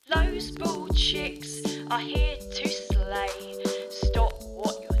Those bald chicks are here to slay. Stop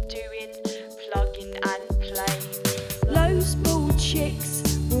what you're doing, plug in and play. Those bald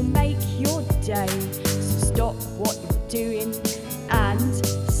chicks will make your day. So stop what you're doing and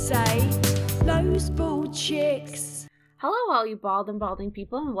say, those bald chicks. Hello, all you bald and balding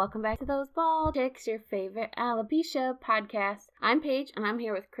people, and welcome back to Those Bald Chicks, your favorite alopecia podcast. I'm Paige, and I'm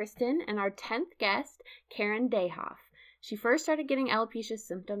here with Kristen and our 10th guest, Caryn Dayhoff. She first started getting alopecia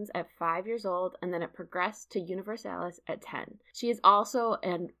symptoms at 5 years old, and then it progressed to universalis at 10. She is also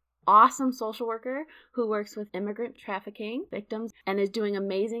an awesome social worker who works with immigrant trafficking victims and is doing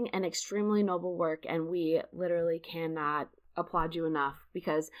amazing and extremely noble work, and we literally cannot applaud you enough,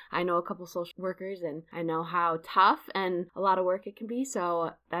 because I know a couple social workers and I know how tough and a lot of work it can be,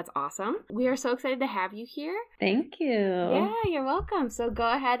 so that's awesome. We are so excited to have you here. Thank you. Yeah, you're welcome. So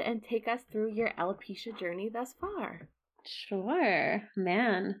go ahead and take us through your alopecia journey thus far. Sure.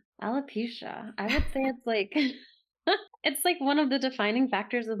 Man, alopecia. I would say it's like it's like one of the defining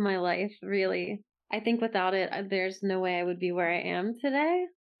factors of my life, really. I think without it, there's no way I would be where I am today.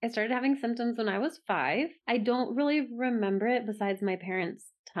 I started having symptoms when I was 5. I don't really remember it besides my parents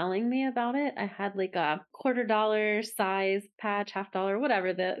telling me about it. I had like a $quarter size patch, $half,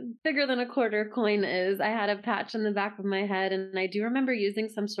 whatever the bigger than a quarter coin is. I had a patch in the back of my head, and I do remember using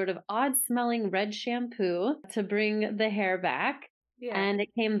some sort of odd smelling red shampoo to bring the hair back. Yeah. And it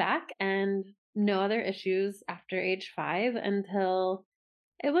came back, and no other issues after age 5 until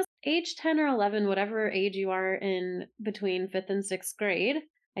it was age 10 or 11, whatever age you are in between 5th and 6th grade.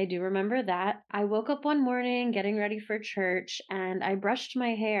 I do remember that. I woke up one morning getting ready for church, and I brushed my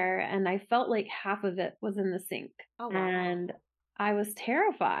hair, and I felt like half of it was in the sink. Oh, wow. And I was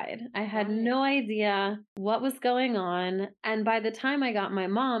terrified. I had Right. no idea what was going on. And by the time I got my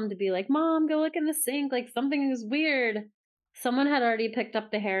mom to be like, "Mom, go look in the sink, like something is weird," someone had already picked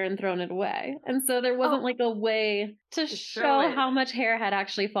up the hair and thrown it away. And so there wasn't like a way to show it. how much hair had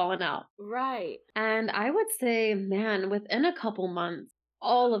actually fallen out. Right. And I would say, man, within a couple months,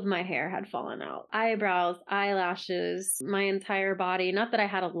 all of my hair had fallen out. Eyebrows, eyelashes, my entire body. Not that I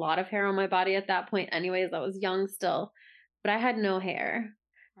had a lot of hair on my body at that point anyways, I was young still, but I had no hair.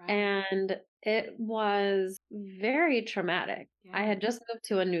 Right. And it was very traumatic. Yeah. I had just moved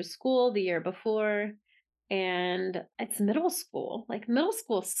to a new school the year before, and it's middle school. Like, middle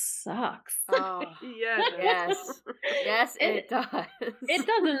school sucks. Oh, yes. Yes, it does. It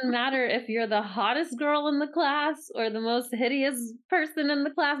doesn't matter if you're the hottest girl in the class or the most hideous person in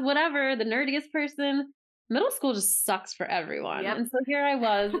the class, whatever, the nerdiest person. Middle school just sucks for everyone. Yep. And so here I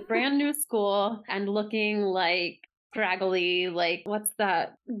was, brand new school, and looking like scraggly, like, what's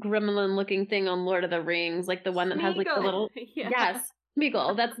that gremlin looking thing on Lord of the Rings? Like the one that has like the little, Yeah. yes,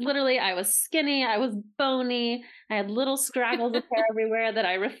 Smeagol. That's literally, I was skinny, I was bony, I had little scraggles of hair everywhere that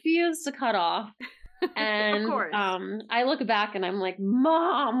I refused to cut off. And Of course. I look back and I'm like,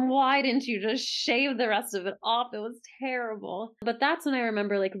 "Mom, why didn't you just shave the rest of it off? It was terrible." But that's when I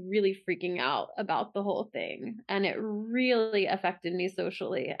remember like really freaking out about the whole thing. And it really affected me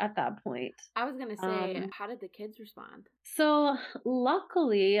socially at that point. I was going to say, how did the kids respond? So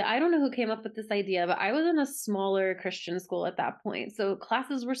luckily, I don't know who came up with this idea, but I was in a smaller Christian school at that point. So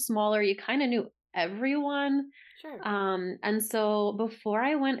classes were smaller. You kind of knew everyone. Sure. And so before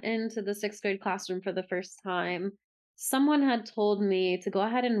I went into the 6th grade classroom for the first time, someone had told me to go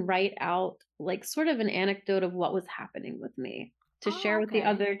ahead and write out like sort of an anecdote of what was happening with me to share with the okay.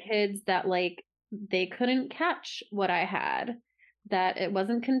 other kids, that like they couldn't catch what I had, that it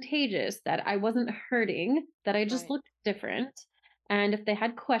wasn't contagious, that I wasn't hurting, that I just Right. looked different. And if they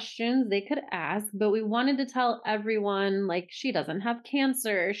had questions, they could ask, but we wanted to tell everyone, like, she doesn't have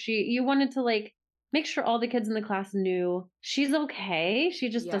cancer. You wanted to like make sure all the kids in the class knew she's okay. She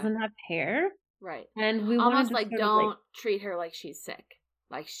just doesn't have hair. Right. And we almost wanted to like sort of, don't treat her like she's sick.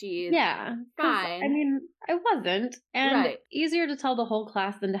 Like she's yeah, 'cause, fine. I mean, I wasn't. And Right. easier to tell the whole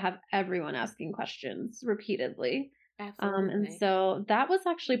class than to have everyone asking questions repeatedly. Absolutely. And so that was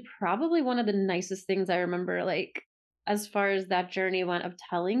actually probably one of the nicest things I remember, like, as far as that journey went of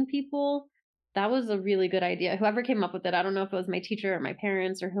telling people. That was a really good idea. Whoever came up with it, I don't know if it was my teacher or my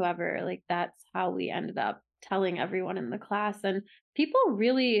parents or whoever, like that's how we ended up telling everyone in the class. And people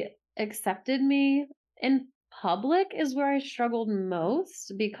really accepted me. In public is where I struggled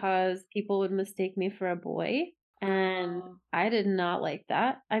most, because people would mistake me for a boy. And I did not like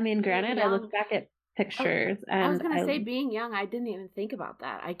that. I mean, granted, I look back at pictures and I was going to say, being young, I didn't even think about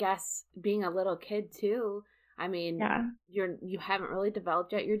that. I guess being a little kid too, I mean, yeah. you haven't really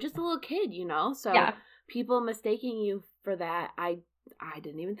developed yet. You're just a little kid, you know? So Yeah. people mistaking you for that, I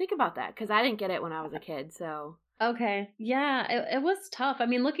didn't even think about that because I didn't get it when I was a kid. So Okay. Yeah, it was tough. I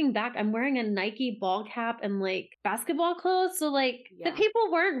mean, looking back, I'm wearing a Nike ball cap and like basketball clothes. So like the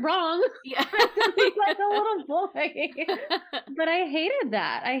people weren't wrong. Yeah. Like a little boy. But I hated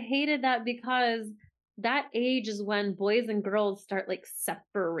that. I hated that because that age is when boys and girls start like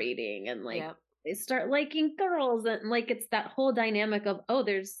separating and like they start liking girls, and like it's that whole dynamic of, oh,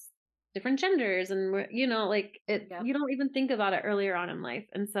 there's different genders, and like it you don't even think about it earlier on in life.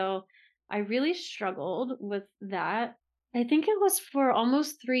 And so I really struggled with that. I think it was for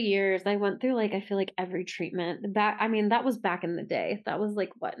almost 3 years. I went through like, I feel like every treatment. I mean, that was back in the day. That was like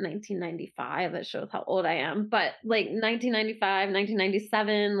what, 1995? That shows how old I am. But like 1995,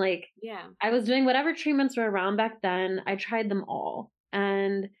 1997, like I was doing whatever treatments were around back then. I tried them all.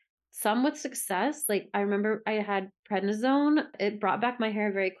 And some with success. Like I remember I had prednisone. It brought back my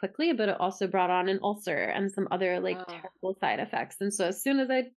hair very quickly, but it also brought on an ulcer and some other like terrible side effects. And so as soon as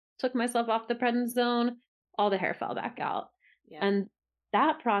I took myself off the prednisone, all the hair fell back out. And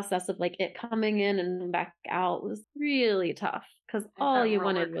that process of like it coming in and back out was really tough because all you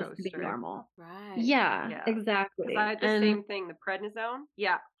wanted was to be normal. Right. Yeah. Exactly. I had the same thing, the prednisone.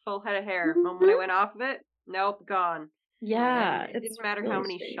 Yeah, full head of hair. When I went off of it, nope, gone. Yeah. It didn't matter how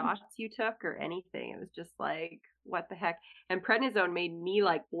many shots you took or anything. It was just like, what the heck? And prednisone made me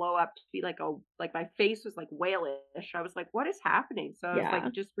like blow up to be like my face was like whalish. I was like, what is happening? So I was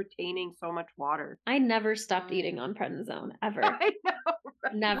like just retaining so much water. I never stopped eating on prednisone ever. I know.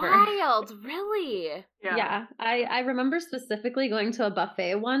 Right? Never. Wild, really? Yeah. I remember specifically going to a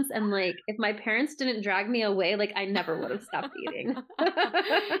buffet once, and like if my parents didn't drag me away, like I never would have stopped eating.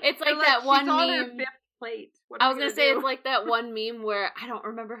 It's like that one meme. Plate. I was gonna say it's like that one meme where I don't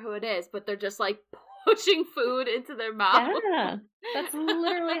remember who it is, but they're just like pushing food into their mouth. Yeah, that's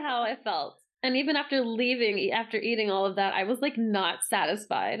literally how I felt. And even after eating all of that, I was like not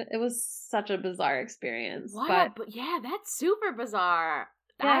satisfied. It was such a bizarre experience. Wow, but yeah, that's super bizarre.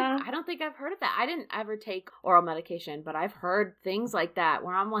 Yeah. I don't think I've heard of that. I didn't ever take oral medication, but I've heard things like that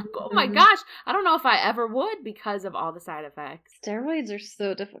where I'm like, oh my gosh, I don't know if I ever would because of all the side effects. Steroids are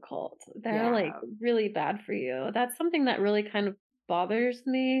so difficult. They're like really bad for you. That's something that really kind of bothers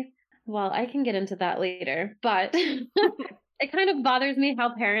me. Well, I can get into that later, but it kind of bothers me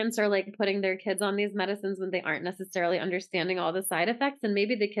how parents are like putting their kids on these medicines when they aren't necessarily understanding all the side effects. And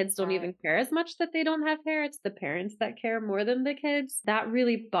maybe the kids don't even care as much that they don't have hair. It's the parents that care more than the kids. That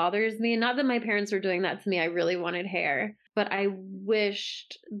really bothers me. Not that my parents were doing that to me. I really wanted hair, but I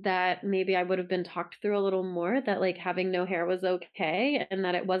wished that maybe I would have been talked through a little more, that like having no hair was okay. And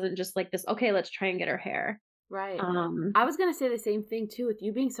that it wasn't just like this, okay, let's try and get her hair. Right. I was going to say the same thing too, with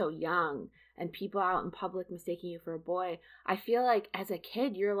you being so young and people out in public mistaking you for a boy. I feel like as a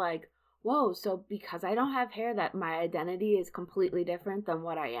kid, you're like, whoa, so because I don't have hair, that my identity is completely different than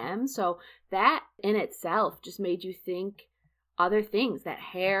what I am. So that in itself just made you think other things, that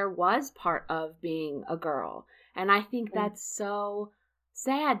hair was part of being a girl. And I think that's so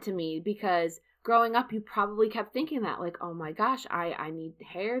sad to me because growing up, you probably kept thinking that, like, oh my gosh, I need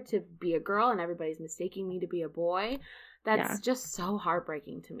hair to be a girl and everybody's mistaking me to be a boy. That's just so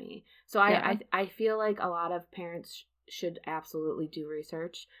heartbreaking to me. So I feel like a lot of parents should absolutely do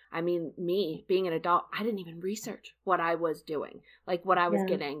research. I mean, me being an adult, I didn't even research what I was doing, like what I was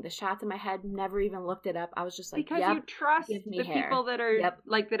getting. The shots in my head, never even looked it up. I was just like, because you trust the people that are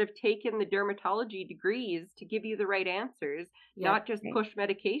like that have taken the dermatology degrees to give you the right answers, not just push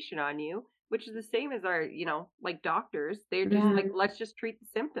medication on you. Which is the same as our, like doctors. They're just like, let's just treat the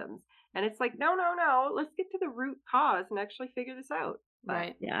symptoms. And it's like, no. Let's get to the root cause and actually figure this out. But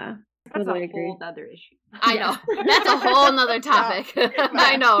right. Yeah. That's a whole other issue. I know. That's a whole nother topic.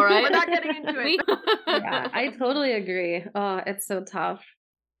 I know, right? We're not getting into it. Yeah, I totally agree. Oh, it's so tough.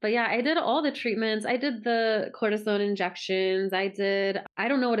 But yeah, I did all the treatments. I did the cortisone injections. I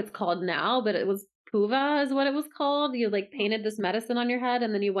don't know what it's called now, but it was Puva is what it was called. You like painted this medicine on your head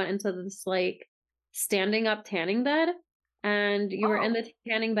and then you went into this like standing up tanning bed and you were in the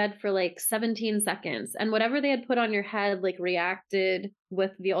tanning bed for like 17 seconds and whatever they had put on your head like reacted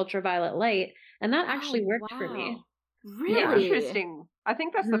with the ultraviolet light, and that actually worked for me. Really interesting. I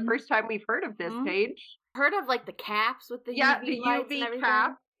think that's the first time we've heard of this, Paige. Heard of like the caps with the UV lights and everything?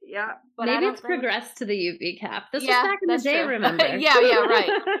 Cap. Yeah. But maybe it's progressed to the UV cap. This was back in the day, remember? Yeah, right.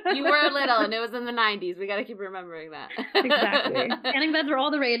 You were little and it was in the 90s. We got to keep remembering that. Exactly. Tanning beds were all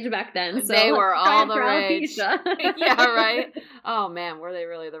the rage back then. So they were all the rage. Yeah, right. Oh man, were they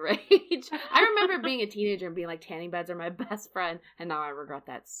really the rage? I remember being a teenager and being like, tanning beds are my best friend. And now I regret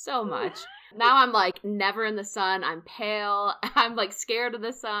that so much. Now I'm like never in the sun. I'm pale. I'm like scared of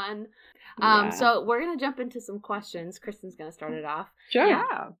the sun. So we're going to jump into some questions. Kristen's going to start it off. Sure.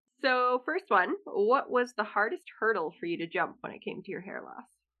 Yeah. So, first one, what was the hardest hurdle for you to jump when it came to your hair loss?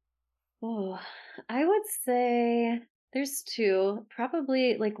 Oh, I would say there's two.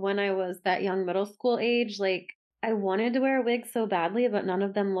 Probably like when I was that young middle school age, like I wanted to wear a wig so badly, but none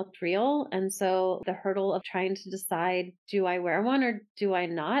of them looked real. And so the hurdle of trying to decide, do I wear one or do I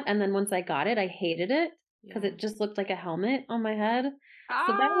not? And then once I got it, I hated it because it just looked like a helmet on my head.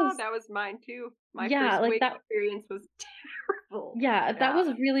 So That was mine too. My yeah, first like wig that. experience was terrible. Yeah, that was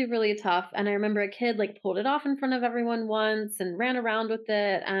really, really tough. And I remember a kid like pulled it off in front of everyone once and ran around with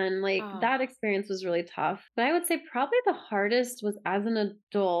it. And like that experience was really tough. But I would say probably the hardest was as an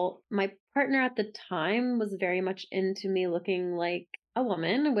adult. My partner at the time was very much into me looking like a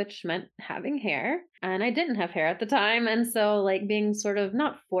woman, which meant having hair. And I didn't have hair at the time. And so like being sort of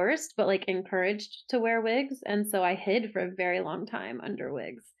not forced, but like encouraged to wear wigs. And so I hid for a very long time under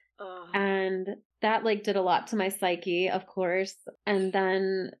wigs. And that like did a lot to my psyche, of course. And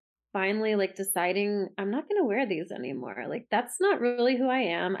then finally like deciding I'm not going to wear these anymore. Like that's not really who I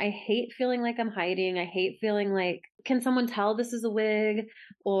am. I hate feeling like I'm hiding. I hate feeling like, can someone tell this is a wig?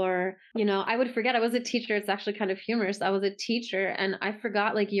 Or, I would forget I was a teacher. It's actually kind of humorous. I was a teacher and I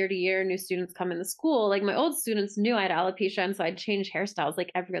forgot like year to year new students come into school. Like my old students knew I had alopecia. And so I'd change hairstyles like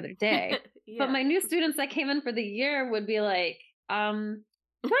every other day. But my new students that came in for the year would be like,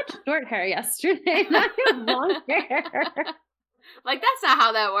 you had short hair yesterday, not your long hair. Like, that's not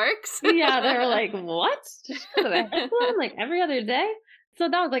how that works. Yeah, they were like, what? Just go to the hair salon like every other day? So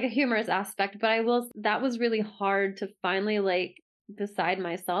that was like a humorous aspect, but that was really hard to finally like decide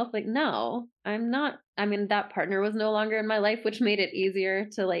myself, like, no, I'm not. I mean, that partner was no longer in my life, which made it easier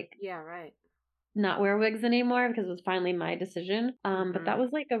to like, yeah, right, not wear wigs anymore because it was finally my decision. But that was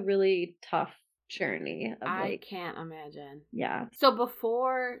like a really tough journey of I can't imagine. Yeah. So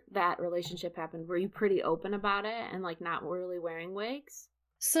before that relationship happened, were you pretty open about it and like not really wearing wigs?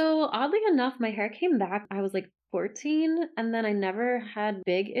 So oddly enough, my hair came back. I was like 14 and then I never had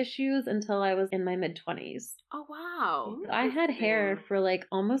big issues until I was in my mid-20s. Oh, wow. I had hair for like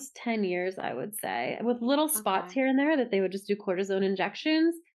almost 10 years, I would say, with little spots here and there that they would just do cortisone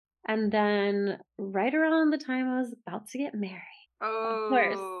injections. And then right around the time I was about to get married. Oh, of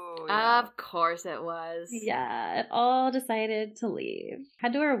course. Yeah. Of course it was. Yeah, it all decided to leave.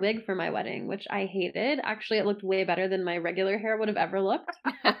 Had to wear a wig for my wedding, which I hated. Actually, it looked way better than my regular hair would have ever looked.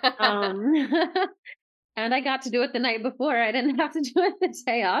 And I got to do it the night before. I didn't have to do it the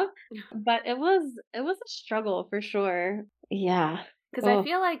day of. But it was a struggle for sure. Yeah. Because I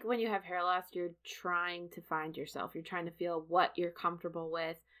feel like when you have hair loss, you're trying to find yourself. You're trying to feel what you're comfortable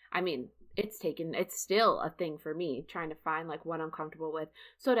with. I mean, it's still a thing for me, trying to find like what I'm comfortable with.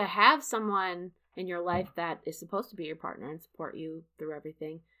 So to have someone in your life that is supposed to be your partner and support you through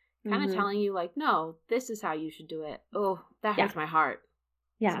everything, kind of telling you like, no, this is how you should do it. Oh, that hurts my heart.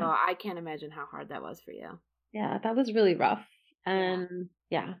 Yeah. So I can't imagine how hard that was for you. Yeah, that was really rough. And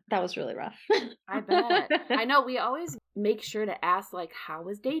yeah, that was really rough. I bet. I know we always make sure to ask like, how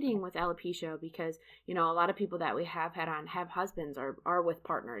was dating with alopecia? Because, a lot of people that we have had on have husbands or are with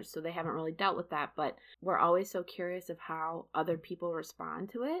partners. So they haven't really dealt with that. But we're always so curious of how other people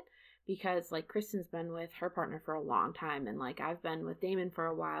respond to it. Because like Kristen's been with her partner for a long time. And like I've been with Damon for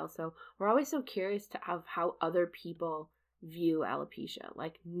a while. So we're always so curious of how other people view alopecia,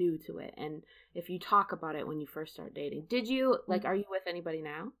 like new to it, and if you talk about it when you first start dating. Did you like, are you with anybody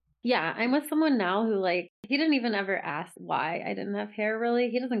now? Yeah, I'm with someone now who like, he didn't even ever ask why I didn't have hair really.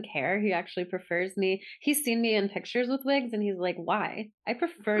 He doesn't care. He actually prefers me. He's seen me in pictures with wigs and he's like, why? I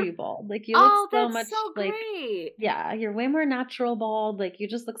prefer you bald. Like you look so much like, great. Yeah, you're way more natural bald. Like you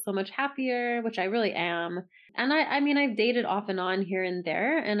just look so much happier, which I really am. And I mean, I've dated off and on here and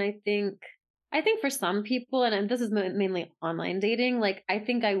there. And I think for some people, and this is mainly online dating, like I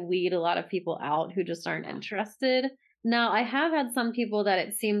think I weed a lot of people out who just aren't interested. Now, I have had some people that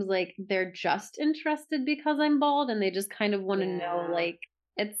it seems like they're just interested because I'm bald and they just kind of want to know, like,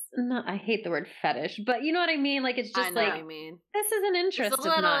 it's not, I hate the word fetish, but you know what I mean? Like, it's just like, this is an interest of mine.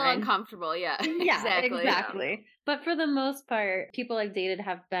 It's a little uncomfortable, yeah. Yeah, exactly. But for the most part, people I've dated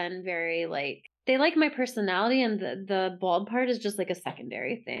have been very like, they like my personality and the bald part is just like a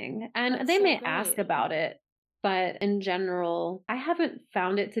secondary thing. And they may ask about it, but in general, I haven't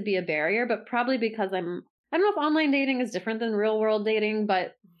found it to be a barrier, but probably because I don't know if online dating is different than real world dating,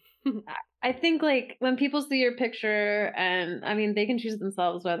 but I think like when people see your picture and I mean, they can choose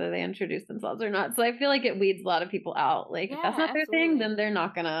themselves whether they introduce themselves or not. So I feel like it weeds a lot of people out. Like if that's not their thing, then they're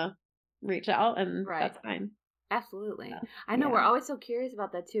not going to reach out and that's fine. Absolutely. Yeah. I know we're always so curious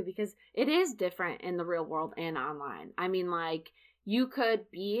about that too, because it is different in the real world and online. I mean, like you could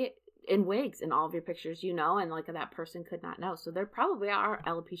be in wigs in all of your pictures, you know, and like that person could not know. So there probably are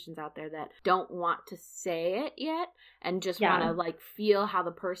alopecians out there that don't want to say it yet and just want to like feel how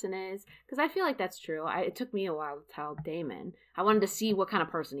the person is. Because I feel like that's true. It took me a while to tell Damon. I wanted to see what kind of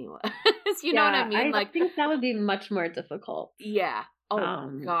person he was. You know what I mean? I think that would be much more difficult. Yeah.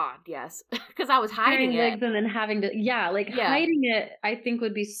 Oh God, yes. Because I was hiding it. Wigs and then having to, hiding it, I think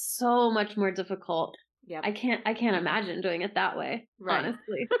would be so much more difficult. Yeah, I can't imagine doing it that way,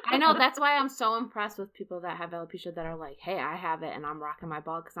 honestly. I know, that's why I'm so impressed with people that have alopecia that are like, hey, I have it and I'm rocking my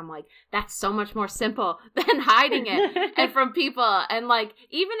bald, because I'm like, that's so much more simple than hiding it. And from people, and like,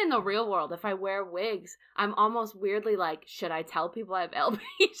 even in the real world, if I wear wigs, I'm almost weirdly like, should I tell people I have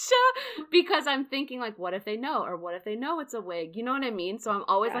alopecia? Because I'm thinking like, what if they know? Or what if they know it's a wig? You know what I mean? So I'm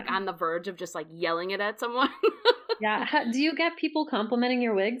always like on the verge of just like yelling it at someone. Yeah. Do you get people complimenting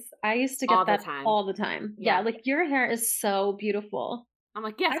your wigs? I used to get all the time. Yeah. Like, your hair is so beautiful. I'm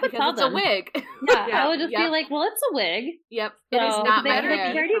like, yes, because it's a wig. Yeah. I would just be like, well, it's a wig. Yep. So it is not my hair.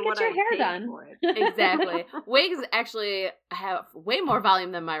 Like, where do you get your hair done? Exactly. Wigs actually have way more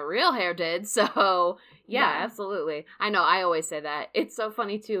volume than my real hair did. So yeah, absolutely. I know. I always say that. It's so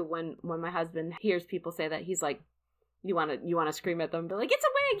funny too when my husband hears people say that. He's like, you want to scream at them, be like, it's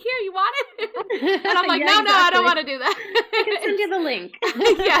a wig, here, you want it? And I'm like, no, exactly. I don't want to do that. I can send you the link.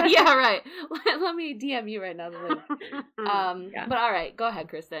 yeah, right. Let me DM you right now the link. But all right, go ahead,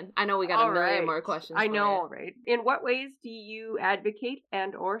 Kristen. I know we got a million more questions. I know, right? In what ways do you advocate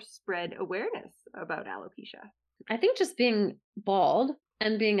and or spread awareness about alopecia? I think just being bald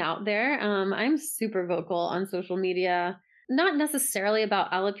and being out there. I'm super vocal on social media. Not necessarily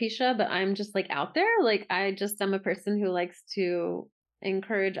about alopecia, but I'm just like out there. Like, I just am a person who likes to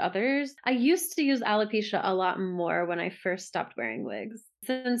encourage others. I used to use alopecia a lot more when I first stopped wearing wigs.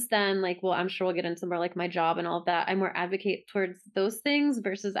 Since then, like, well, I'm sure we'll get into more like my job and all of that. I more advocate towards those things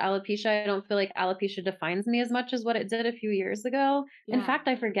versus alopecia. I don't feel like alopecia defines me as much as what it did a few years ago. Yeah. In fact,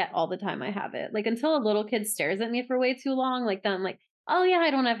 I forget all the time I have it. Like, until a little kid stares at me for way too long, like, then I'm like, oh yeah, I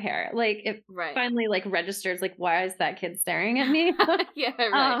don't have hair. Like, it finally like registers, like, why is that kid staring at me? Yeah,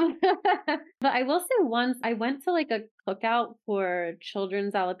 right. But I will say, once I went to like a cookout for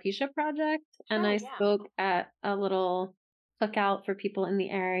Children's Alopecia Project, and I spoke at a little cookout for people in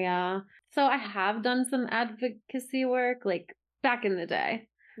the area. So I have done some advocacy work, like, back in the day.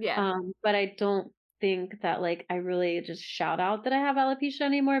 Yeah. But I don't think that like I really just shout out that I have alopecia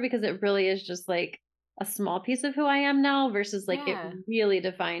anymore, because it really is just like a small piece of who I am now versus like it really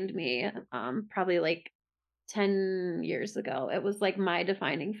defined me probably like 10 years ago. It was like my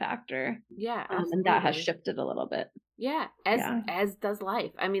defining factor. Yeah. And that has shifted a little bit. Yeah. As does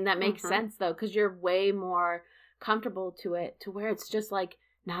life. I mean, that makes sense though, because you're way more comfortable to it, to where it's just like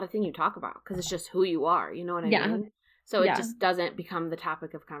not a thing you talk about, because it's just who you are. You know what I mean? So it just doesn't become the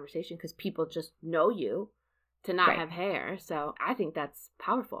topic of conversation because people just know you to not have hair. So I think that's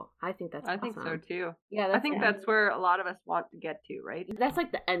powerful. I think that's awesome. I think so too. Yeah, I think that's where a lot of us want to get to, right? That's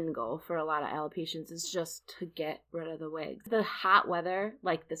like the end goal for a lot of alopecians, is just to get rid of the wigs. The hot weather,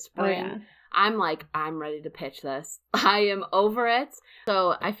 like the spring, I'm like, I'm ready to pitch this. I am over it.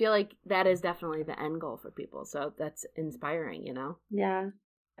 So I feel like that is definitely the end goal for people. So that's inspiring, you know? Yeah.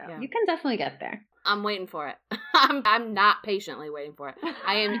 You can definitely get there. I'm waiting for it. I'm not patiently waiting for it.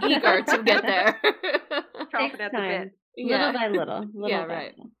 I am eager to get there. Chomping at the bit. Little by little.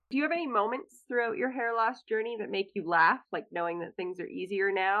 Right. Do you have any moments throughout your hair loss journey that make you laugh, like knowing that things are easier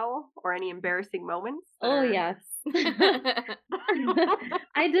now, or any embarrassing moments? Oh, yes.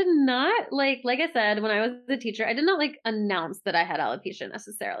 I did not, like I said, when I was a teacher, I did not like announce that I had alopecia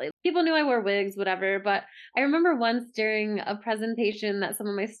necessarily. People knew I wore wigs, whatever, but I remember once during a presentation that some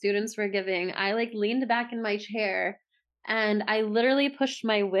of my students were giving, I like leaned back in my chair and I literally pushed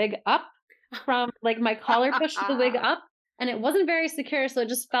my wig up from like my collar pushed the wig up. And it wasn't very secure, so it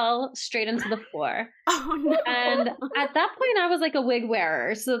just fell straight into the floor. Oh, no. And at that point, I was like a wig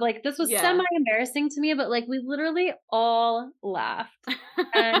wearer. So like this was semi-embarrassing to me, but like we literally all laughed.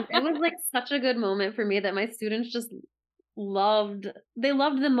 And it was like such a good moment for me that my students just loved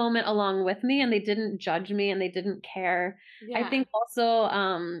the moment along with me, and they didn't judge me and they didn't care. I think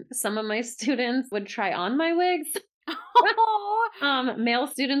also some of my students would try on my wigs. Male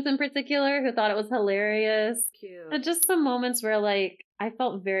students in particular, who thought it was hilarious. Cute. Just some moments where like I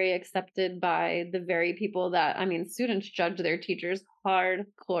felt very accepted by the very people that, I mean, students judge their teachers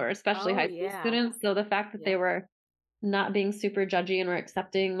hardcore, especially high school students. So the fact that they were not being super judgy and were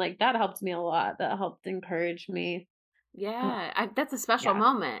accepting, like, that helped me a lot. That helped encourage me. Yeah, that's a special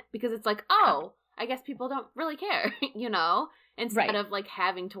moment, because it's like, oh, I guess people don't really care, you know, instead of like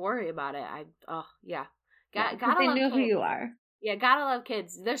having to worry about it. Gotta they know who you are. Yeah, gotta love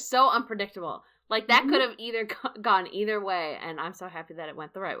kids. They're so unpredictable. Like, that could have either gone either way, and I'm so happy that it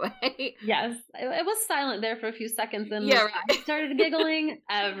went the right way. Yes. It was silent there for a few seconds, and yeah, when I started giggling,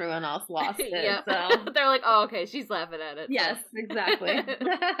 everyone else lost it. Yep. So they're like, oh, okay, she's laughing at it. Yes, so. exactly.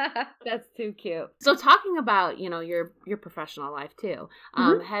 That's too cute. So talking about, your professional life too,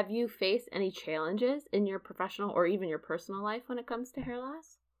 have you faced any challenges in your professional or even your personal life when it comes to hair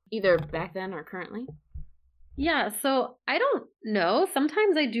loss? Either back then or currently? Yeah, so I don't know.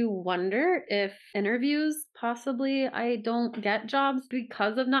 Sometimes I do wonder if interviews, possibly I don't get jobs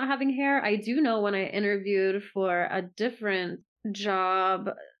because of not having hair. I do know when I interviewed for a different job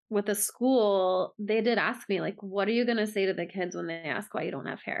with a school, they did ask me, like, what are you going to say to the kids when they ask why you don't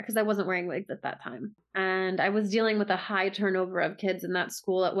have hair? Because I wasn't wearing wigs at that time. And I was dealing with a high turnover of kids in that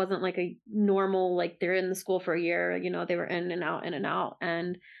school. It wasn't like a normal, like, they're in the school for a year, they were in and out, in and out.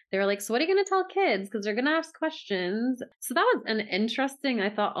 And they were like, so what are you going to tell kids? Because they're going to ask questions. So that was an interesting, I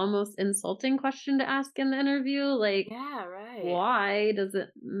thought, almost insulting question to ask in the interview. Like, yeah, right. Why does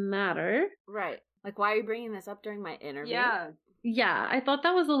it matter? Right. Like, why are you bringing this up during my interview? Yeah, I thought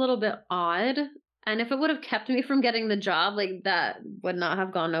that was a little bit odd. And if it would have kept me from getting the job, like, that would not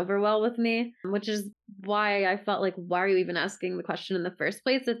have gone over well with me, which is why I felt like, why are you even asking the question in the first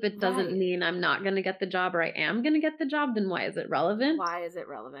place? If it doesn't mean I'm not going to get the job or I am going to get the job, then why is it relevant? Why is it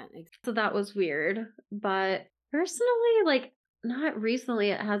relevant? So that was weird. But personally, like, not recently,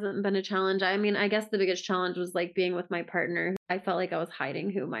 it hasn't been a challenge. I mean, I guess the biggest challenge was like being with my partner. I felt like I was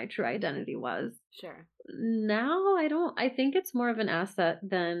hiding who my true identity was. Sure. Now I think it's more of an asset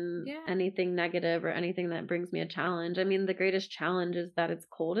than anything negative or anything that brings me a challenge. I mean, the greatest challenge is that it's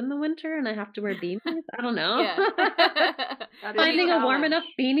cold in the winter and I have to wear beanies. I don't know. Finding a warm enough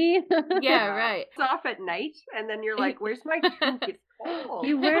beanie. Yeah, right. It's off at night and then you're like, where's my toque? It's cold.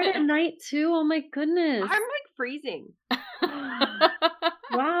 You wear it at night too? Oh my goodness. I'm like freezing.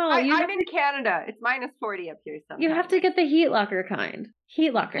 Wow. I'm in Canada. It's -40 up here sometimes. You have to get the heat locker kind.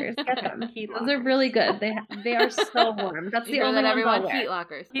 Heat lockers. Get them. Those are really good. They are so warm. That's the only one I'll wear. Heat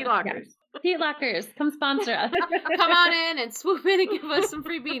lockers. Heat lockers. Yes. Heat lockers. Come sponsor us. Come on in and swoop in and give us some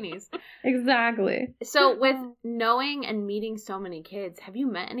free beanies. Exactly. So with knowing and meeting so many kids, have you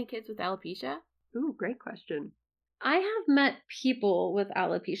met any kids with alopecia? Ooh, great question. I have met people with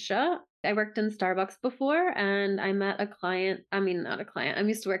alopecia. I worked in Starbucks before and I met a client. I mean, not a client. I'm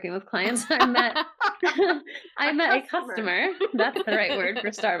used to working with clients. I met a customer. That's the right word for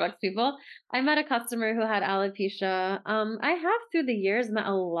Starbucks people. I met a customer who had alopecia. I have through the years met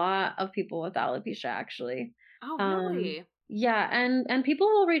a lot of people with alopecia actually. Oh, really? Yeah, and people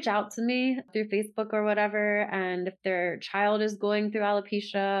will reach out to me through Facebook or whatever, and if their child is going through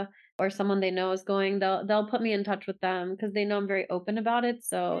alopecia or someone they know is going, they'll put me in touch with them because they know I'm very open about it,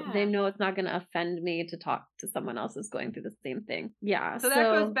 so they know it's not going to offend me to talk to someone else who's going through the same thing. Yeah. So that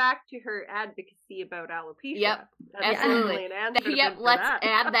goes back to her advocacy about alopecia. Yep, that's absolutely an answer. Yep, let's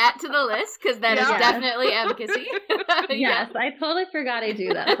add that to the list because that is definitely advocacy. Yes, I totally forgot I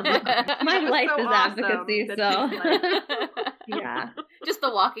do that. My life is advocacy, so yeah. Just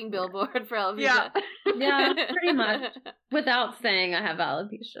the walking billboard for alopecia. Yeah, pretty much. Without saying I have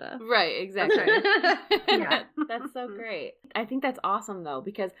alopecia. Right, exactly. Yeah. That's so great. I think that's awesome, though,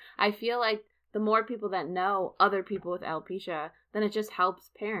 because I feel like the more people that know other people with alopecia, then it just helps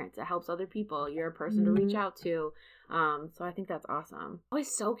parents. It helps other people. You're a person to reach out to. So I think that's awesome. I'm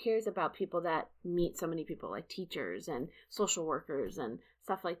always so curious about people that meet so many people, like teachers and social workers and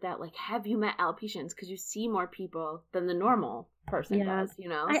stuff like that. Like, have you met alopecians? Because you see more people than the normal person does,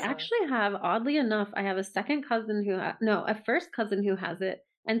 I actually have, oddly enough, I have a second cousin a first cousin who has it,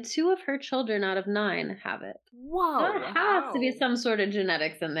 and 2 of her children out of 9 have it. Whoa. So there has to be some sort of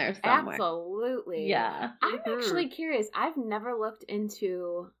genetics in there somewhere. Absolutely. Yeah. I'm actually curious. I've never looked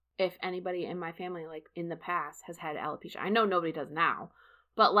into if anybody in my family, like, in the past has had alopecia. I know nobody does now,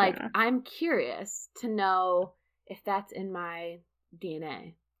 but, like, I'm curious to know if that's in my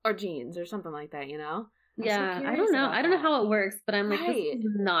DNA or genes or something like that, I don't know. I don't know how it works, but I'm like, this is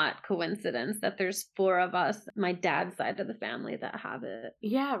not coincidence that there's 4 of us, my dad's side of the family, that have it.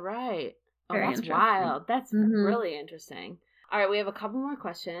 Yeah, right. Very that's wild. That's really interesting. All right, we have a couple more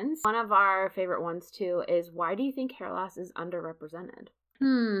questions. One of our favorite ones, too, is why do you think hair loss is underrepresented?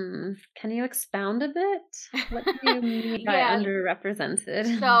 Can you expound a bit? What do you mean by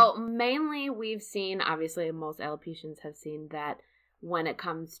underrepresented? So mainly we've seen, obviously most alopecians have seen that when it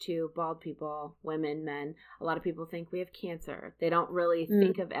comes to bald people, women, men, a lot of people think we have cancer. They don't really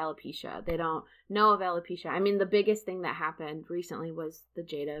think of alopecia. They don't know of alopecia. I mean, the biggest thing that happened recently was the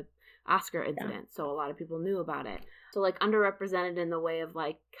Jada Oscar incident. So a lot of people knew about it. So like underrepresented in the way of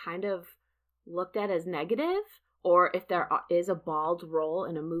like kind of looked at as negative Or if there is a bald role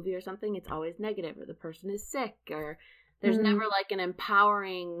in a movie or something, it's always negative, or the person is sick, or there's never like an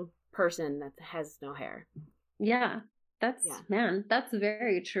empowering person that has no hair. Yeah, that's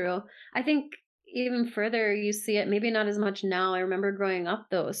very true. I think even further, you see it, maybe not as much now. I remember growing up,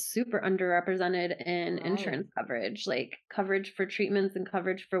 though, it was super underrepresented in insurance coverage, like coverage for treatments and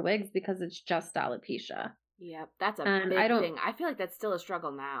coverage for wigs, because it's just alopecia. Yep, that's a big thing. I feel like that's still a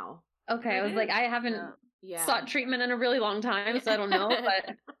struggle now. Okay, I was like, I haven't sought treatment in a really long time, so I don't know.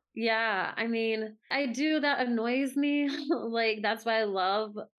 But yeah, I mean, I do. That annoys me. Like, that's why I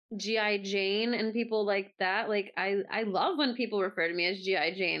love G.I. Jane and people like that. Like, I love when people refer to me as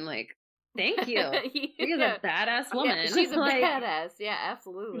G.I. Jane. Like, thank you. She's a badass woman. Yeah, she's a badass. Yeah,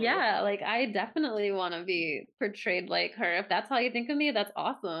 absolutely. Yeah, like, I definitely want to be portrayed like her. If that's how you think of me, that's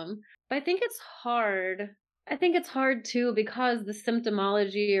awesome. But I think it's hard. I think it's hard too, because the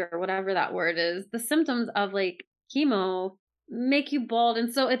symptomology, or whatever that word is, the symptoms of like chemo make you bald.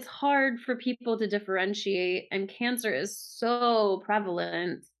 And so it's hard for people to differentiate, and cancer is so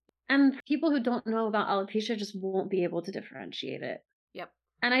prevalent. And people who don't know about alopecia just won't be able to differentiate it. Yep.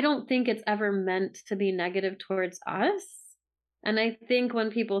 And I don't think it's ever meant to be negative towards us. And I think when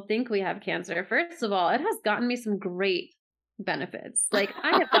people think we have cancer, first of all, it has gotten me some great benefits. Like,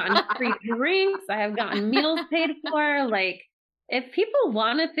 I have gotten free drinks, I have gotten meals paid for. Like, if people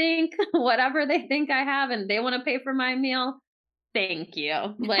want to think whatever they think I have and they want to pay for my meal, thank you.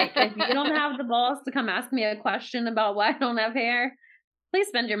 Like, if you don't have the balls to come ask me a question about why I don't have hair, please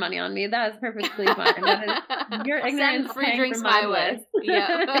spend your money on me. That is perfectly fine. That is your ignorance. Send free drinks my way.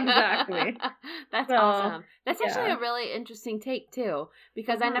 Yeah, exactly. That's awesome. That's actually a really interesting take too,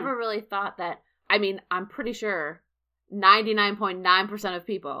 because I never really thought that. I mean, I'm pretty sure 99.9% of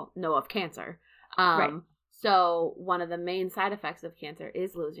people know of cancer. Right. So one of the main side effects of cancer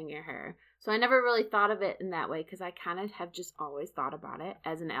is losing your hair. So I never really thought of it in that way, because I kind of have just always thought about it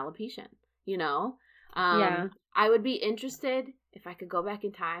as an alopecian, you know? I would be interested if I could go back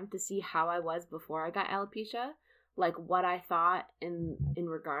in time to see how I was before I got alopecia, like what I thought in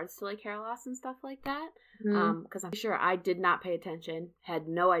regards to like hair loss and stuff like that. Because I'm sure I did not pay attention, had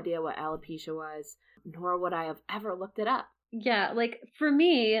no idea what alopecia was, nor would I have ever looked it up. Yeah, like for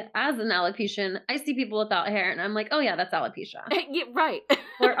me, as an alopecian, I see people without hair and I'm like, oh yeah, that's alopecia. Yeah, right.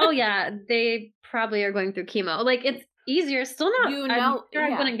 Or, oh yeah, they probably are going through chemo. Like, it's easier. Still not, I'm sure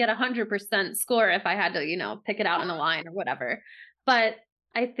I wouldn't get 100% score if I had to, pick it out in a line or whatever. But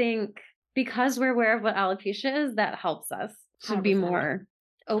I think because we're aware of what alopecia is, that helps us to 100%. Be more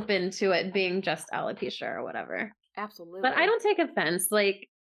open to it being just alopecia or whatever. Absolutely. But I don't take offense. Like,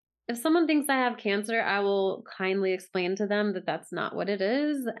 if someone thinks I have cancer, I will kindly explain to them that that's not what it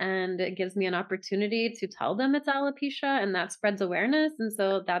is. And it gives me an opportunity to tell them it's alopecia, and that spreads awareness. And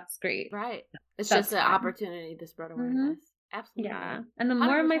so that's great. Right. It's just an opportunity to spread awareness. Absolutely. Yeah. And the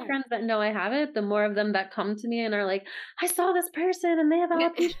more 100%. Of my friends that know I have it, the more of them that come to me and are like, I saw this person and they have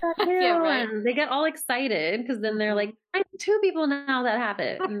alopecia too. Yeah, right. And they get all excited, because then they're like, I know 2 people now that have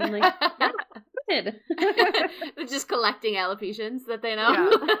it. And I'm like, yeah. They're just collecting alopecians that they know.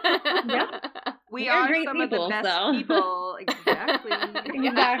 Yeah. We are great some people, of the best people. Exactly.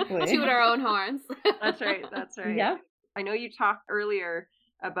 Exactly. Toot our own horns. That's right. Yeah. I know you talked earlier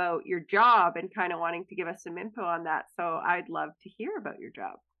about your job and kind of wanting to give us some info on that. So I'd love to hear about your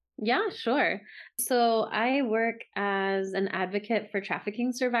job. Yeah, sure. So I work as an advocate for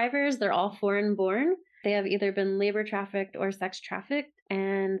trafficking survivors. They're all foreign born. They have either been labor trafficked or sex trafficked,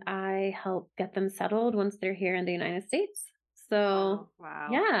 and I help get them settled once they're here in the United States. So,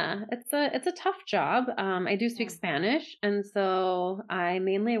 yeah, it's a tough job. I do speak Spanish, and so I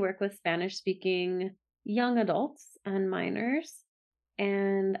mainly work with Spanish-speaking young adults and minors,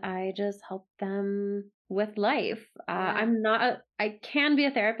 and I just help them with life. I can be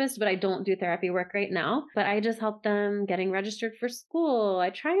a therapist, but I don't do therapy work right now. But I just help them getting registered for school.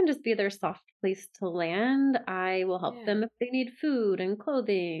 I try and just be their soft place to land. I will help them if they need food and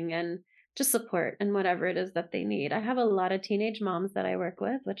clothing and just support and whatever it is that they need. I have a lot of teenage moms that I work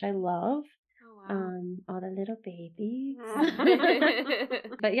with, which I love. All the little babies.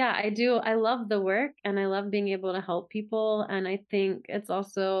 But yeah, I love the work, and I love being able to help people. And I think it's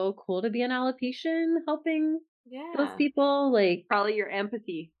also cool to be an alopecian helping those people. Like, probably your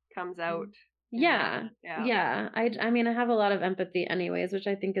empathy comes out. Yeah. I mean, I have a lot of empathy anyways, which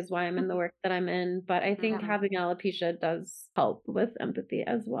I think is why I'm in the work that I'm in. But I think having alopecia does help with empathy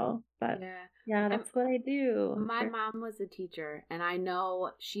as well. But yeah, that's what I do. My mom was a teacher, and I know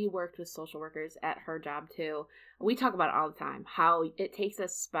she worked with social workers at her job too. We talk about it all the time, how it takes a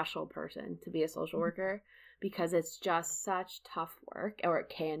special person to be a social worker, because it's just such tough work, or it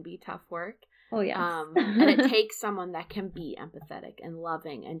can be tough work. Oh, yes. And it takes someone that can be empathetic and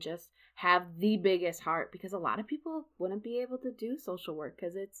loving and just have the biggest heart, because a lot of people wouldn't be able to do social work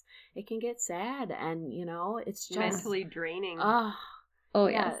because it can get sad and, you know, it's just mentally draining. Oh,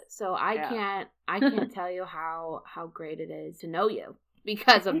 yes. So I can't tell you how great it is to know you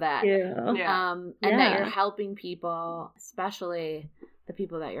because of that. And that you're helping people, especially the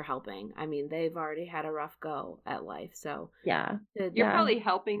people that you're helping. I mean, they've already had a rough go at life, so you're probably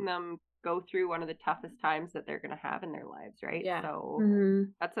helping them go through one of the toughest times that they're going to have in their lives, right? So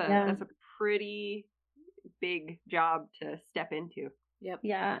that's a pretty big job to step into. Yep.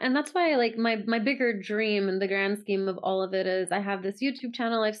 Yeah, and that's why, like, my bigger dream in the grand scheme of all of it is I have this YouTube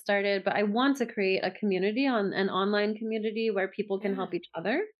channel I've started, but I want to create a community, an online community where people can help each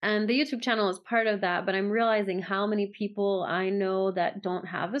other. And the YouTube channel is part of that, but I'm realizing how many people I know that don't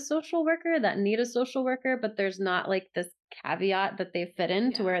have a social worker, that need a social worker, but there's not like this caveat that they fit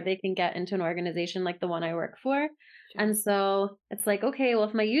in to where they can get into an organization like the one I work for. Sure. And so it's like, okay, well,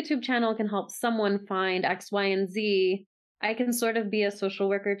 if my YouTube channel can help someone find X, Y, and Z, I can sort of be a social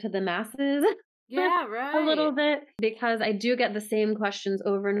worker to the masses. Yeah, right. A little bit, because I do get the same questions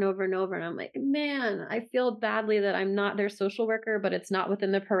over and over and over. And I'm like, man, I feel badly that I'm not their social worker, but it's not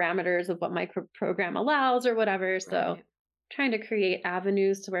within the parameters of what my program allows or whatever. So trying to create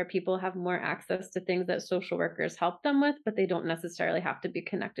avenues to where people have more access to things that social workers help them with, but they don't necessarily have to be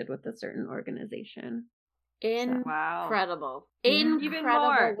connected with a certain organization. Incredible. So,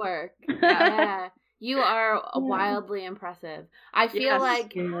 incredible work. Yeah. You are wildly impressive. I feel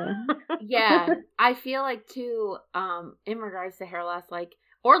like, I feel like too, in regards to hair loss, like,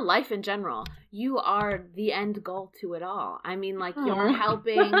 or life in general, you are the end goal to it all. I mean, like, you're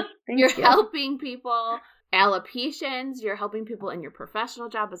helping, helping people, alopecians, you're helping people in your professional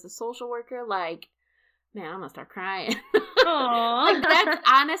job as a social worker. Like, man, I'm gonna start crying. Like, that's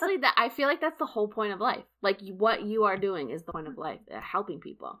honestly, that I feel like that's the whole point of life. Like, what you are doing is the point of life, helping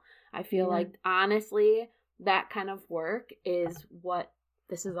people. I feel like, honestly, that kind of work is what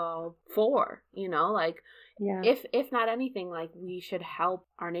this is all for, you know? Like, if not anything, like, we should help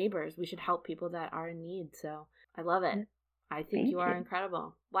our neighbors. We should help people that are in need. So I love it. I think you are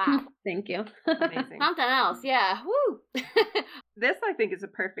incredible. Wow. Thank you. Amazing. Something else. Yeah. Woo. This, I think, is a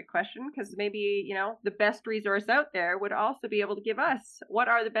perfect question, because maybe, you know, the best resource out there would also be able to give us what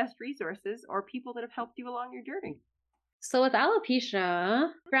are the best resources or people that have helped you along your journey. So with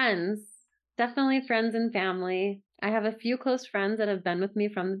alopecia, friends, definitely friends and family. I have a few close friends that have been with me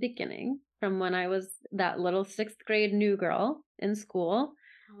from the beginning, from when I was that little 6th grade new girl in school.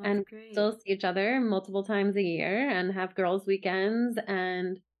 And we still see each other multiple times a year and have girls' weekends,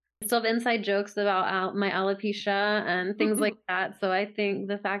 and still have inside jokes about my alopecia and things like that. So I think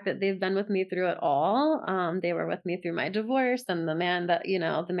the fact that they've been with me through it all, they were with me through my divorce, and the man that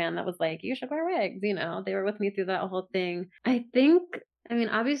was like, you should wear wigs, they were with me through that whole thing. I mean,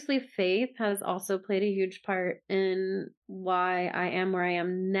 obviously faith has also played a huge part in why I am where I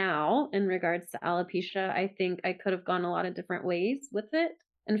am now in regards to alopecia. I think I could have gone a lot of different ways with it.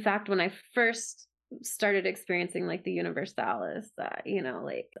 In fact, when I first started experiencing like the universalis,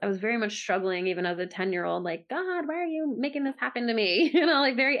 like I was very much struggling even as a 10-year-old, like, God, why are you making this happen to me?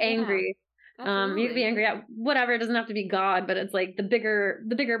 Like very angry. You can be angry at whatever. It doesn't have to be God, but it's like the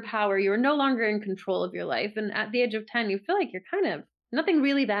bigger power. You are no longer in control of your life. And at the age of 10, you feel like you're kind of, nothing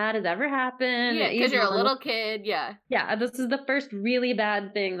really bad has ever happened. Yeah, because you're a little kid. Yeah. Yeah, this is the first really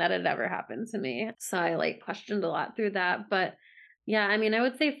bad thing that had ever happened to me. So I like questioned a lot through that. But yeah, I mean, I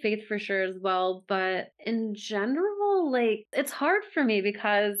would say faith for sure as well. But in general, like, it's hard for me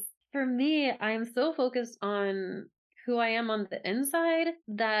because for me, I'm so focused on who I am on the inside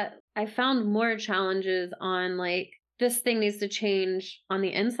that I found more challenges on like, this thing needs to change on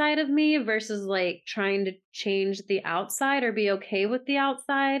the inside of me versus like trying to change the outside or be okay with the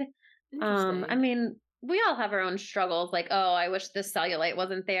outside. I mean, we all have our own struggles, like, oh, I wish this cellulite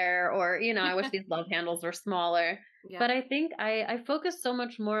wasn't there, or, I wish these love handles were smaller. Yeah. But I think I focus so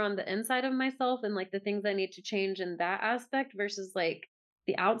much more on the inside of myself and like the things I need to change in that aspect versus like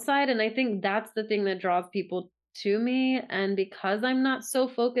the outside. And I think that's the thing that draws people to me. And because I'm not so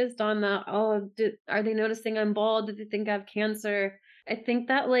focused on are they noticing I'm bald? Did they think I have cancer? I think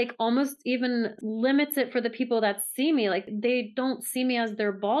that like almost even limits it for the people that see me. Like they don't see me as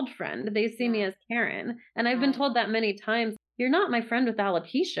their bald friend. They see me as Caryn. And I've been told that many times, you're not my friend with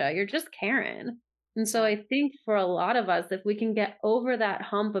alopecia. You're just Caryn. And so I think for a lot of us, if we can get over that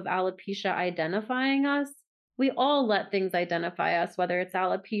hump of alopecia identifying us, we all let things identify us, whether it's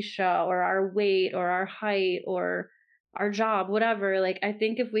alopecia or our weight or our height or our job, whatever. Like, I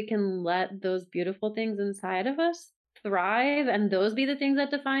think if we can let those beautiful things inside of us thrive and those be the things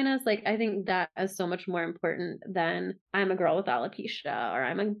that define us, like I think that is so much more important than I'm a girl with alopecia or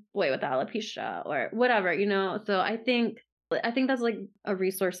I'm a boy with alopecia or whatever, so I think that's like a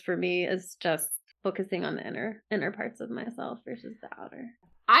resource for me is just focusing on the inner parts of myself versus the outer.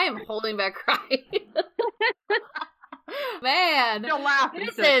 I am holding back crying. Man,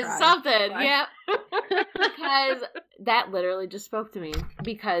 this is something. Yep. Because that literally just spoke to me,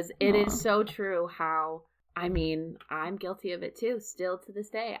 because it is so true how, I'm guilty of it too, still to this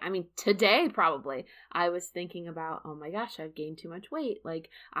day. Today probably I was thinking about, oh my gosh, I've gained too much weight. Like,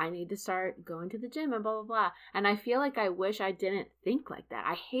 I need to start going to the gym and blah, blah, blah. And I feel like I wish I didn't think like that.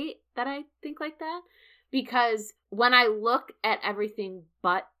 I hate that I think like that, because when I look at everything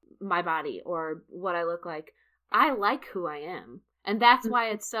but my body or what I look like, I like who I am. And that's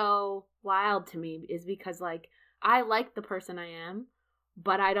why it's so wild to me, is because, like, I like the person I am,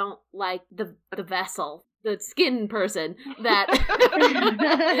 but I don't like the vessel, the skin person that,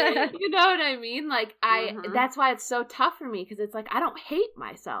 you know what I mean? Like, that's why it's so tough for me, because it's like, I don't hate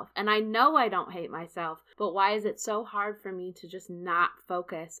myself. And I know I don't hate myself, but why is it so hard for me to just not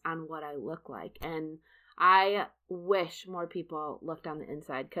focus on what I look like? And I wish more people looked on the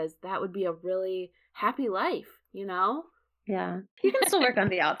inside, because that would be a really happy life, Yeah. You can still work on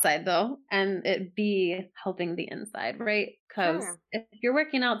the outside though, and it be helping the inside, right? Because if you're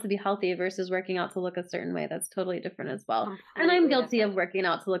working out to be healthy versus working out to look a certain way, that's totally different as well. Completely and I'm guilty of working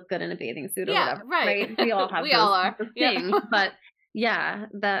out to look good in a bathing suit or whatever. Right. We all have those things. But yeah,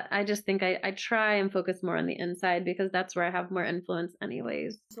 that I just think I try and focus more on the inside, because that's where I have more influence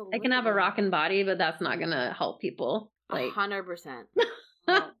anyways. Absolutely. I can have a rockin' body, but that's not gonna help people. 100%.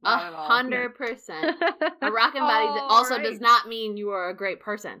 100%. A rockin' body also does not mean you are a great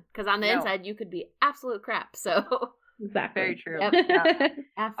person, because on the inside you could be absolute crap. So exactly, very true. Yep. Yeah.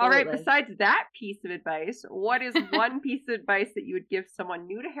 Absolutely. All right. Besides that piece of advice, what is one piece of advice that you would give someone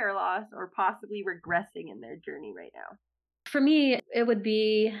new to hair loss or possibly regressing in their journey right now? For me, it would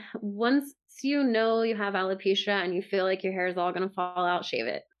be, once you know you have alopecia and you feel like your hair is all going to fall out, shave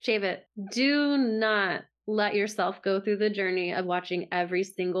it. Shave it. Do not let yourself go through the journey of watching every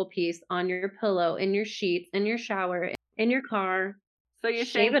single piece on your pillow, in your sheets, in your shower, in your car. So you're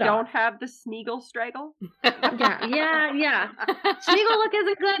saying don't have the Smeagol straggle? Yeah. Smeagol look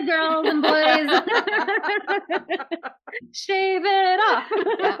isn't good, girls and boys. Shave it off.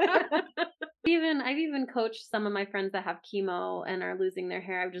 I've even coached some of my friends that have chemo and are losing their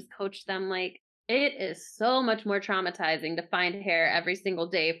hair. I've just coached them, like, it is so much more traumatizing to find hair every single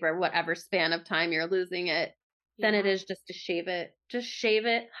day for whatever span of time you're losing it than it is just to shave it. Just shave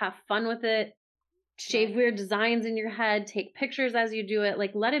it, have fun with it, shave weird designs in your head, take pictures as you do it,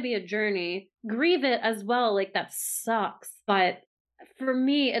 like, let it be a journey. Grieve it as well, like, that sucks. But for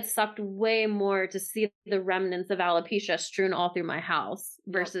me, it sucked way more to see the remnants of alopecia strewn all through my house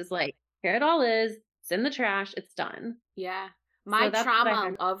versus like, here it all is, it's in the trash, it's done. Yeah. My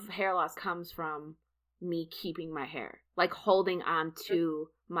trauma of hair loss comes from me keeping my hair, like holding on to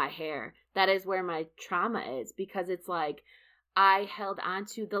my hair. That is where my trauma is, because it's like, I held on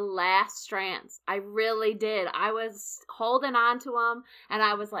to the last strands. I really did. I was holding on to them, and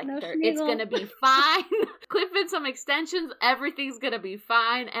I was like, it's going to be fine. Clip in some extensions, everything's going to be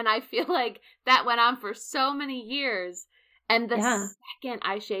fine. And I feel like that went on for so many years. And the second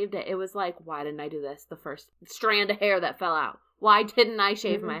I shaved it, it was like, why didn't I do this? The first strand of hair that fell out. Why didn't I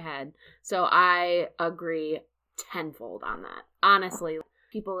shave my head? So I agree tenfold on that. Honestly,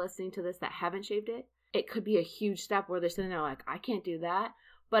 people listening to this that haven't shaved it, it could be a huge step where they're sitting there like, I can't do that.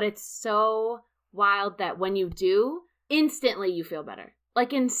 But it's so wild that when you do, instantly you feel better.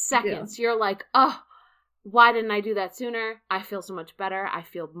 Like in seconds, you're like, oh, why didn't I do that sooner? I feel so much better. I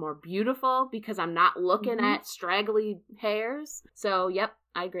feel more beautiful because I'm not looking at straggly hairs. So, yep,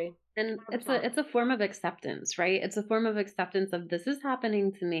 I agree. And it's a form of acceptance, right? It's a form of acceptance of, this is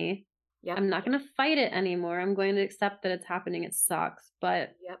happening to me. Yep. I'm not going to fight it anymore. I'm going to accept that it's happening. It sucks,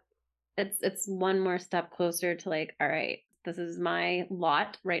 but it's one more step closer to like, all right, this is my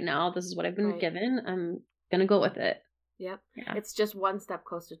lot right now. This is what I've been given. I'm going to go with it. Yep. Yeah. It's just one step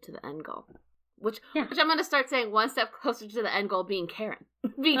closer to the end goal. Which I'm going to start saying one step closer to the end goal being Caryn.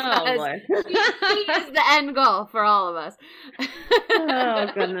 Because she is the end goal for all of us. Oh,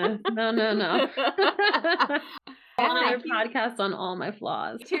 goodness. No. Another podcast on all my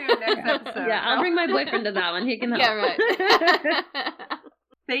flaws. Next episode. Yeah, I'll bring my boyfriend to that one. He can help. Yeah, right.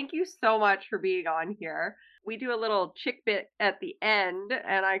 Thank you so much for being on here. We do a little chick bit at the end,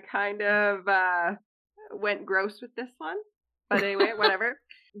 and I kind of went gross with this one. But anyway, whatever.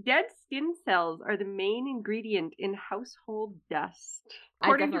 Dead skin cells are the main ingredient in household dust.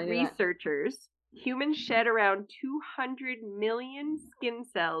 According to researchers, Humans shed around 200 million skin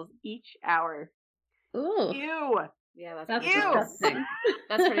cells each hour. Ooh. Ew. Yeah, that's disgusting.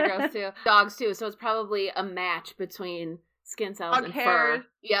 That's pretty gross too. Dogs too. So it's probably a match between skin cells and fur.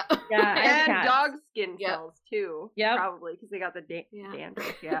 Yeah, and dog skin cells too. Yeah, probably because they got the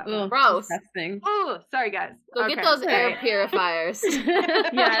dandruff. Yeah, Ooh, gross. Disgusting. Oh, sorry guys. Go get those air purifiers.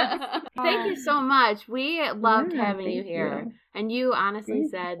 Yes. Thank you so much. We loved having you here, and you honestly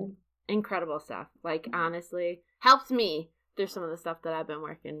said incredible stuff. Like honestly, helped me through some of the stuff that I've been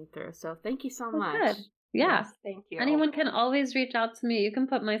working through. So thank you so much. Good. Yeah. Yes, thank you. Anyone can always reach out to me. You can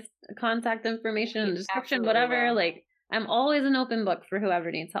put my contact information in the description, whatever. Will. Like, I'm always an open book for whoever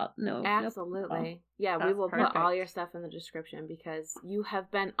needs help. No. Absolutely. Yeah, That's we will perfect. put all your stuff in the description because you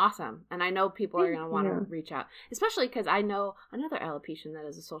have been awesome. And I know people are going to want to reach out, especially because I know another alopecian that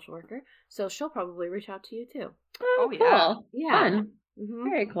is a social worker. So she'll probably reach out to you too. Oh, yeah. cool. Yeah. Fun. Mm-hmm.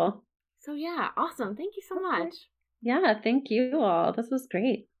 Very cool. So yeah, awesome. Thank you so much. Yeah, thank you all. This was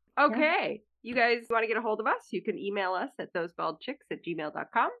great. Okay. Yeah. You guys want to get a hold of us? You can email us at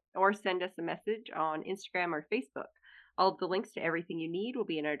thosebaldchicks@gmail.com or send us a message on Instagram or Facebook. All of the links to everything you need will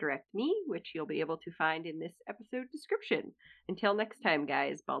be in our direct me, which you'll be able to find in this episode description. Until next time,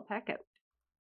 guys, Bald Pack out.